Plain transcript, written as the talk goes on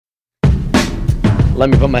Let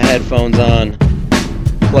me put my headphones on,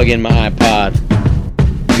 plug in my iPod,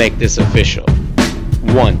 make this official.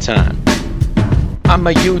 One time. I'm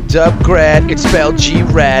a UW grad, it's spelled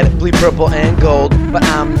G-Rad, bleed purple and gold, but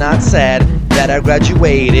I'm not sad that I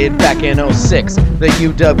graduated back in '06. The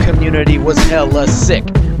UW community was hella sick.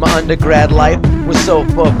 My undergrad life was so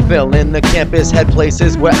fulfilling. The campus had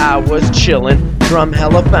places where I was chillin'. Drum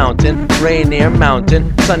Hella Fountain, Rainier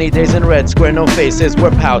Mountain, sunny days in Red Square, no faces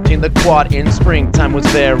were pouting. The quad in springtime was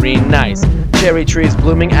very nice. Cherry trees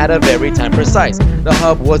blooming at a very time precise. The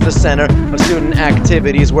hub was the center of student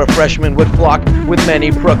activities where freshmen would flock with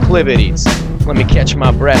many proclivities. Let me catch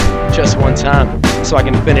my breath just one time so I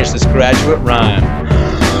can finish this graduate rhyme.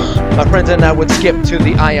 My friends and I would skip to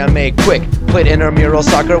the IMA quick. Played intramural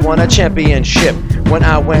soccer, won a championship. When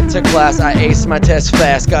I went to class, I aced my test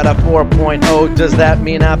fast. Got a 4.0, does that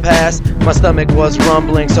mean I passed? My stomach was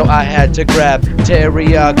rumbling, so I had to grab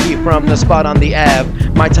teriyaki from the spot on the Ave.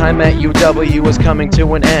 My time at UW was coming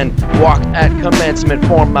to an end. Walked at commencement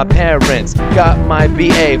for my parents. Got my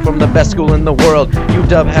BA from the best school in the world.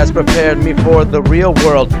 UW has prepared me for the real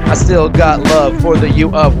world. I still got love for the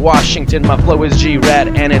U of Washington. My flow is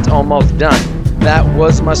G-Rad and it's almost done. That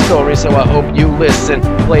was my story, so I hope you listen.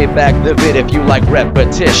 Play back the vid if you like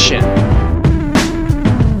repetition.